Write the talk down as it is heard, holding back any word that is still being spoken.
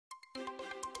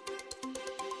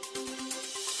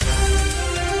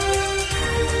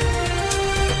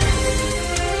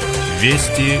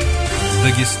Вести,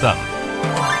 Дагестан.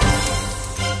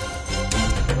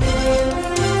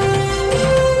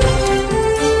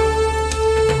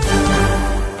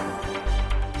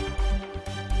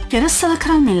 Gerçekten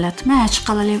kral millet, maaş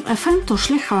kalalı efendim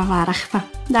tuşli hava rakıfa.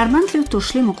 Darbantlı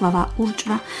tuşli muklava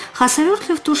urcra.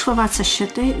 Хасавёртли тушва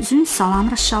вацашете зун салам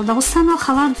рашал. Дагестанал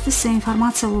халардысы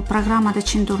информациялы программада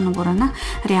чиндурну бурана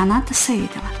Рианата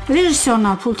Саидова.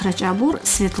 Режиссернал Пултраджабур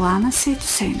Светлана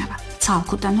Сейтусейнова.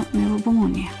 Цалкудану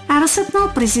милубумуния. Арасатнал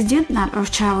президентнал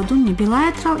орчавадунни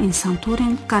билайтрал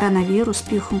инсантурин коронавирус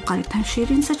пихун қаритан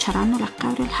ширинса чарану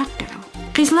лаққаврил хаққирал.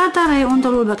 Qizlarda rayonda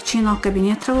Lubakçinal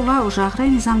kabinetral va ujaqray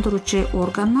nizam duruvchi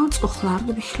organlar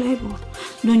uxlardı bixlay bor.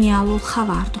 Dunyalı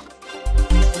xabardı.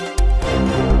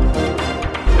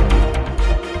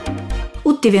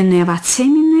 Утивенные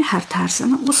ватсеминные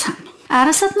хартарсана усан.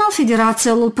 Арасатнал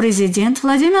федерациялы президент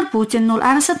Владимир Путин нул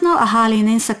арасатнал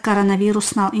ахалинин са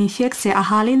коронавируснал инфекция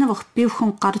ахалиновых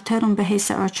пивхун қартерун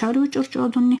бехейса очари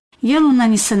учурчодунни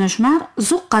Елунани санажмар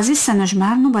зуq qazi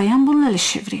sanajmarnu bayan bullali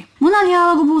shivri. Munal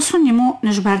yalagu busunni mu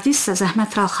najbardissa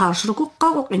zahmatral kharjrugu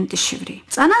qawq inti shivri.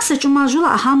 Tsanasa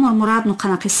jumaljula ahamur muradnu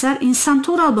qanaqissar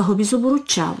insantural bahubizu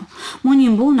buruchalu.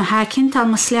 Munin bunu hakintal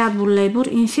masliat bullaybur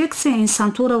infeksiya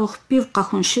insantura vuxpiv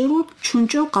qahun shiru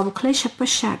chunjo qabuqlay shappa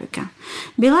shabikan.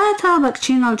 Bilayatal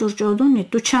bakchinal jurjodunni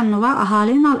duchannu va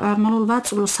ahalinal armalul va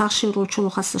tsulu saxshi ruchulu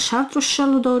khassa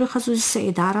shartrushallu dawri khazuzissa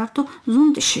idarartu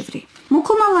zundi shivri.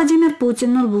 Mukuma Vladimir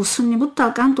Putinul bulsunni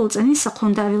buttalqan tolcani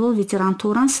saqondavilo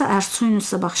veteranturansa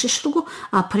arsuinusa baxshishrugu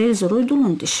aprel zoruy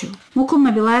dulundishiv.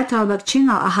 Mukuma bilayatal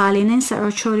bakchinal ahalinensa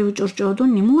ochori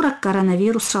uchurjodunni murak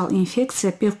koronavirusral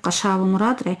infeksiya piv qashavu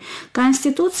muradre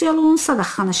konstitutsiyalunsa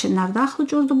daxxanashinnar daxlu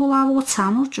jurdu bulavu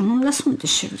tsamur junun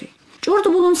lasundishivri. Jurdu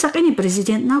bulunsaqini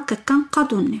prezidentnal kakkan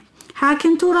qadunni.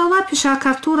 Hakintural va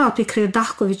pishakartural pikrir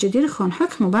daxkovichi dirxon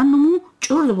hukmu bannumu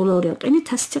jurdu buloril qini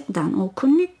tasdiqdan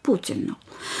okunni Putinnu.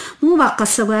 Mu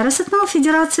baqqasa arasatnal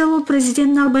federatsiyalu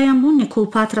prezidentnal bayanbunni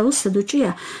kulpatravus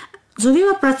saduchiya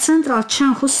Zuvila процентral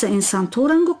чан хуssa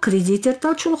insanturangu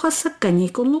kreditertal chulxassa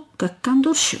каникулу kakkan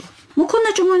durshiv.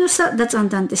 Mukonna jumunusa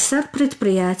dacandantissar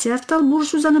предприятияртал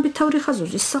буржузана bitavri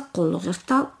khazuzissa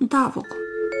qollugirtal davog.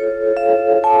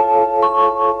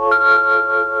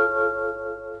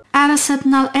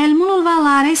 Arasatnal elmulul va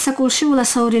larisa kulshivula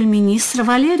sauril ministr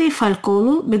Valerij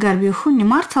Falkolul bigarbiuhunni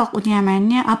martal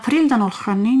qudyamanni aprildan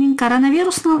olxanninin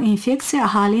koronavirusnal infeksiya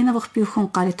ahalinovых pihun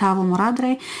qaritavu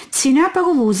muradray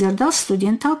sinapagu vuzirdal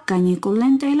studental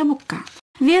каникуллен дейла bukka.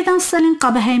 Ведомстволин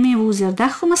qabahaymi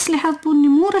vuzirdakhu maslihat bunni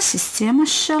mura sistema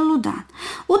shalludan.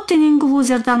 Uttiningu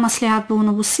vuzirdal maslihat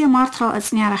bunu bussiya martal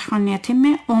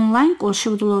atsniyaraxxanniyatimme online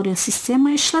kulshivduloril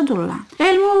sistema ishladullan.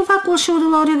 Elmul va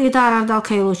kulshivduloril idarardal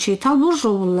kayluchital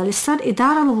burjuvullalissar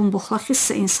idaraluvun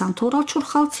buxlaxissa insantural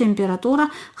churxal temperatura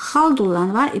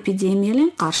xaldullan va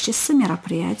epidemiyalin qarshissa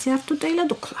merapриятиярту дейла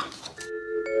dukla.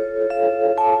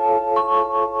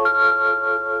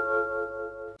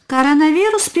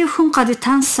 Коронавирус пивхун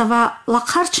qaditansa va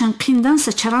laqarchan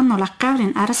qindansa charanno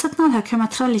laqavrin arasatnal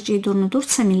hökumatral licidurnudur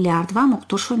 3 milyard va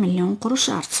muqturshva milyon qurush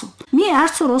artsu. Mi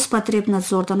artsu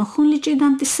Роспотребнадзордан ухун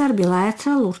licidantissar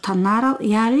bilayatra lurtannaral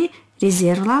yali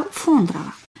rezervlar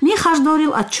fondrava. Mi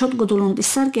xarjdoril atchot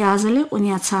gudulundissar geazali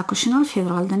uniyatsakoshinal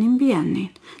fevraldan imbiyannin.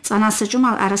 Tsanasa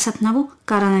jumal arasatnavu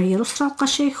koronavirusral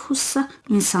qashay xussa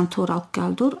insantural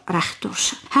kaldur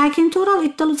raxtursha. Hakintural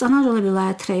ittalu tsanajola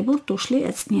bilayatraybur tushli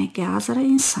etsniya geazara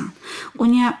insan.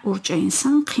 Unya urca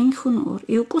insan qinkhun ur.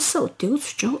 Iukussa uttigu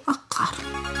tsuchov aqqar.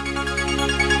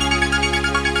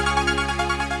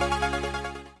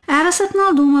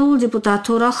 Arasatnal dumalul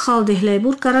deputatural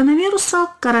xaldihlaybur koronavirusral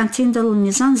karantindalul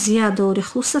nizan ziyadori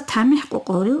xussa tamih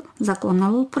qoqoril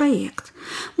zakonalul proyekt.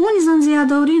 Mu nizan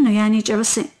ziyadorinu yani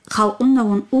chavasi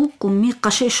xalqunnavun uqqum mi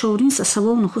qashay shorinsa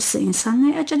savovnu xussa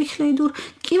insannay ajadihlaydur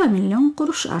 2 milyon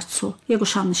qurush artsu.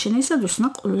 Yegushamnishinaysa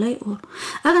dusnaq ullay ur.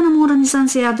 Agana mura nizan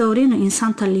ziyadorinu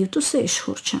insan talivtusa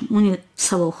ishhurchan. Muni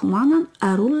savovhumanan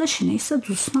arulla shinaysa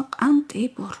dusnaq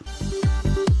antibor.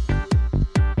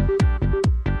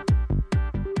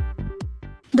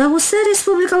 Дагестан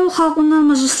республикалу халқуннан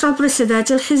магистрат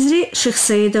председатель Хизри Шейх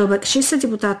Саидов бакшиса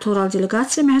депутатурал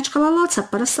делегация мехачқалалал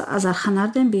цапараса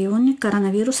азарханарден бейвунни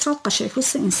коронавирусрал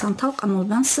қашайхуса инсантал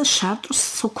қамулбанса шартрус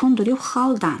сукундурив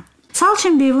халдан.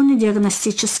 Салчин бивуни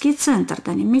диагностический центр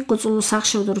дани микуцулу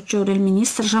сахшевдурчорел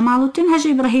министр Жамалутдин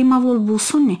Хажи Ибрахимовлул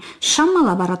бусунни шамма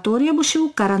лаборатория бушиву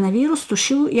коронавирус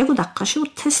тушиву ягу даққашиву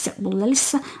тест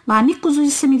буллалисса ва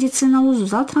никузуиса медициналу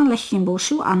зузалтран лахим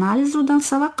бушиву анализ рудан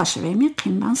сава қашавеми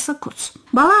қимбанса куц.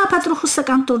 Бала апатрухуса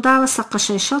кантурдава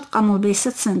саққашайшат қамул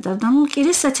бейса центр данул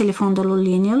кириса телефондалу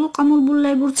линиялу қамул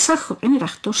буллай бурд сахуқини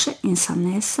рахтуша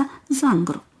инсаннеса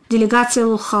зангру.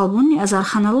 Делегациялу халбунни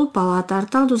азарханалу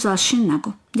палатартал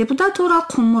дузашиннагу. Депутатура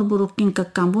қумур буруккин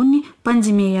каккамбунни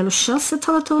пандемиялу шалса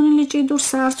талатауни личи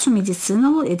дурса арцу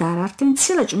медициналу идарартин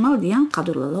цила жумал диян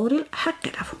қадулалаурил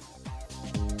хаққираву.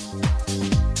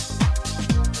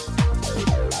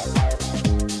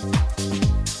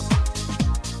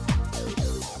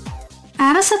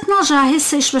 Арасатнал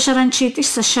жахис ишбашаранчит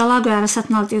ишсашалагу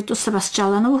арасатнал тиртуса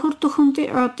басчаланову хуртухунти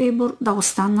отибур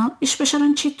Дагестаннал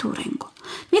ишбашаранчит туренгу.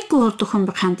 Микку хуртухун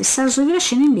бихантиссар зувира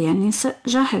шинин биянинса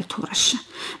жахил тураша.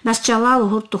 Басчалалу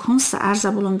хуртухунса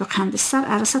арзабулун бихантиссар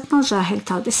арасатнал жахил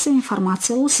талдисса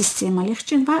информациялу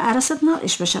системалихчин ва арасатнал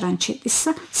ишбашаранчит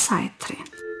исса сайтрен.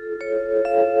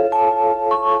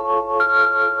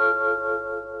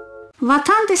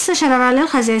 Ватан дисса шаравалил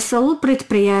хозяйстволу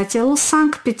предприятиялу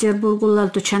Санкт-Петербургуллал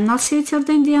тучаннал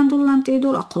сетерден диандуллан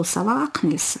тидур ақулсава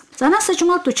ақнилса. Занаса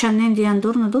жумал тучаннен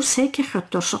диандурнудур сейки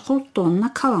хатторша қул тонна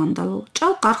каландалу.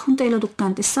 Чал қархун тейла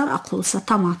дуккан диссар ақулса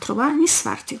таматрува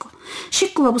нисвартигу.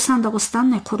 Шиккува бусан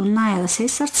Дагестанне қуруннаяла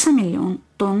сейсар 3 миллион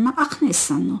тонна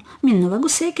ақнилсанну. Миннувагу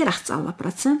сейки рахцалла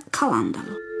процент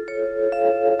каландалу.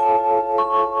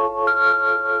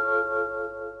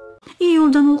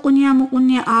 Июлдан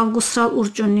улқуния августрал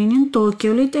уржуннинин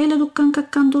Токиоли тейла дуккан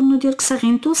каккандурну диркса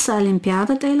гинтулса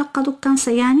олимпиада тейла қадукканса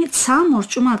яни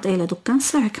цаамурчумал тейла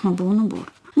дукканса хукмабуну бур.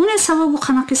 Муне савабу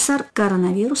қанақиссар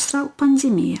коронавирусрал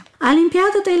пандемия.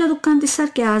 Олимпиада тейла дуккан диссар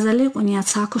ки азали қуния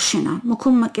цаакушинал.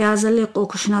 Мукумма ки азали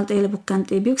қокушинал тейла буккан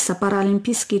тибик сапар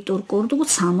олимпийский тур кордугу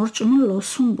цаамурчумун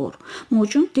лосун бур.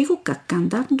 Мужун тигу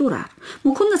каккандар дурар.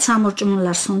 Мукунна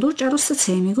цаамурчумунлар сундур жаруса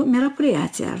цемигу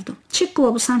мероприятиярду.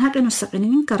 Чиккува бусан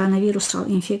хақинусақинин коронавирусрал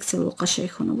инфекциялу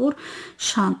қашайхуну бур.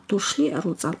 Шан туршли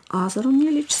арузал азарун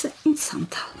еличса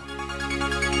инсантал.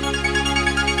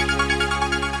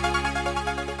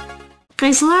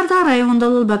 Qaysilarda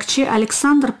rayondalul bakçı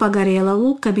Aleksandr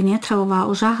Pogorelov kabinetov va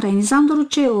ujah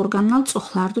nizamduruvchi organlar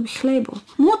tsuxlardu bixlaybu.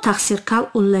 Mu taqsirkal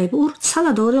ullaybur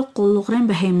saladori qo'lluqren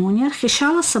behemoniyar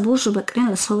xishala sabur jubakren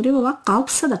la sovrivu va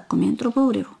qalbsa dokumentru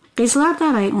bovrivu.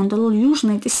 Qaysilarda rayondalul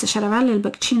yujnay dissa sharavalil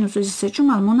bakçinu zuzisechum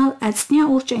almonal atsnia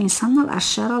urcha insanlar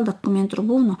asharal dokumentru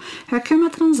buvnu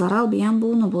hökumetrin zaral biyan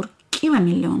buvnu bur 2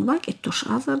 milyon vak ettush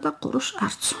azarda qurush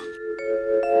artsu.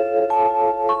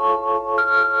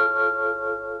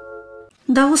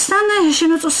 Дагестанна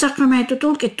хешинут усақрамайту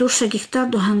толки турша гектар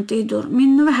духанти дур.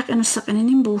 Миннува хақину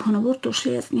сақининин бухуна бур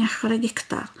туршлият няхара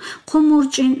гектар.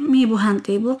 Қумурчин ми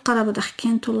буханти бур қарабадах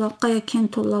кентуллал, қая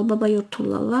кентуллал, бабайур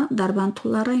туллалла, дарбан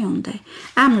тулла райондай.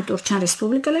 Амну турчан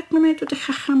республика лекнумайту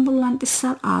тихахрам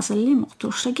буллантиссар азалли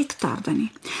муқтурша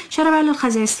гектардани. Шаравалил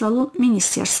хазяйствалу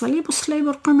министерствали буслай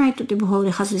бур қамайту ти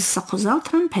буховри хазвисса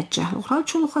қузалтран педжахлухрал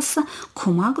чулухасса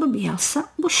кумагру биялса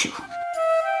бушиву.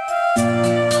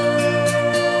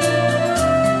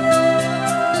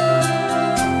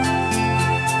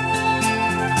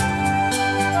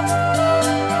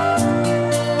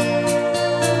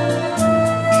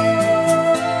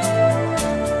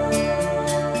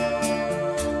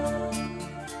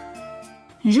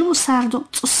 Живу сарду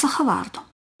цуссаха варду.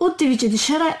 Уддивичи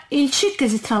дишера илчи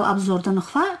газетрал обзордан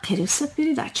ухва киривса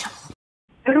передачал.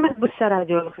 Hürmet bu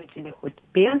radyo hücreli hud.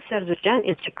 Beyan serzucan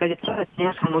ilçik газетрал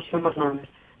сня хамушумар номер.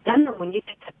 Данна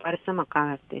муните цепарса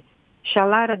макарти.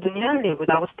 Шалара дунялли в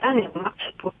Дагестане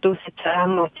максат путтуси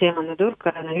цаамно теманудур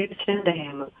коронавирусен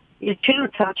дahema. İlçin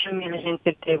uçağın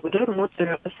milejenterte budur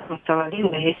mutsuru kısmı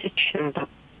savalin ve hesi çişirdi.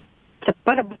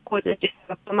 Цепара bu kodeci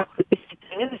sebaptamak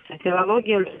hüpisitinirse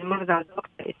filologiya l'murda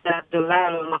doktor İsa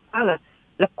Abdullah al-Maqala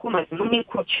lakumaz mumin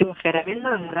kurçu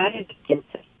xerabinna nurari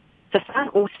dikkinser.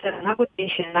 Sasan usar nagu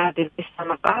tişin nadir İsa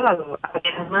Maqala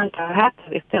adihman tahat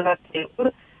ikhtilat tegur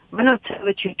bana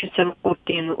tsava çüçüsem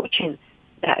kurtinu uçin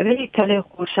daveli tale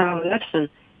kurşavlarsın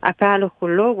akalı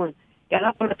kullogun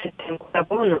yalaportetem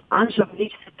kurabunu anjo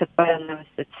vličse tepajanna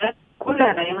vesetsat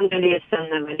Кула район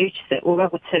Дагестана валичсе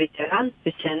увагутся ветеран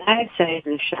Весенаев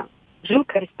Саидлиша. Жил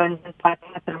корреспондент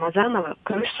Патина Рамазанова,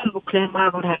 комиссар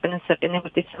буклема вурхакана сакине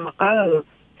бутиса Мaqalalu,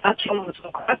 сачому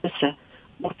звукаписа,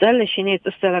 мурталли шинет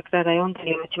усталакта район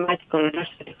дали математика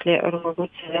университетле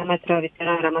урмагутся леметра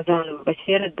ветеран Рамазанова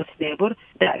басерет буслебур,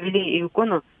 да вели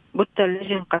иукону, будто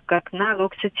лежин какакна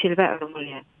локса чилва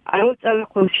урмулия. Арут ала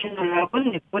кулшина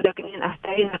лагунни, подакнин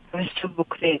ахтарина комиссар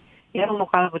букле, يرو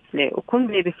مقابط لي وكون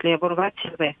بيبكلي برغات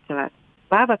شبه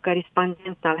بابا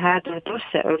كاريسباندنت هذا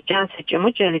درس أرجانس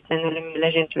جمجلة أنه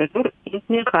لجنة ردور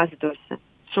إنتني خاص درس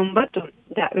سنبتو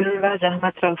دا أولوا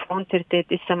زهمت را الفرونتر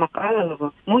تيت إسا مقالة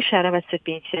لغو مو شاربة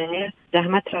سبينسيانير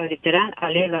زهمت را لدران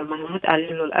عليلو المحمود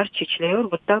عليلو الأرشيش ليور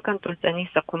بطل كان تلتاني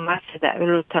ساقوماس دا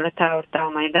أولو تلتا ورطاو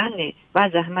ميداني با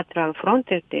زهمت را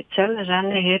الفرونتر تيت سل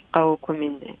جاني هيت قوكو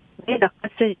مني بيدا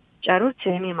قصة جارور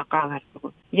تهمي مقالة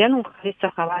لغو يلون خليسا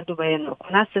خوادو بيانو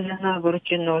قناس زهنا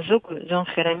بروچ نوزوك زون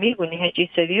خراميغو نهاجي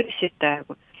سويرو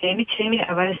ستاغو تهمي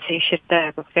أول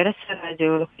سيشرتاغو خيرس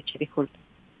راديو لخيچ بخلط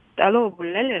ألو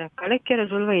بولالي ركالك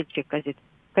رجل ويلشي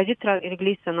كزيت رال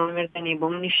إرغليسا نومردني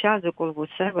بومنشا زكول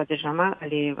بوسر ودجمع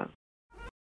عليها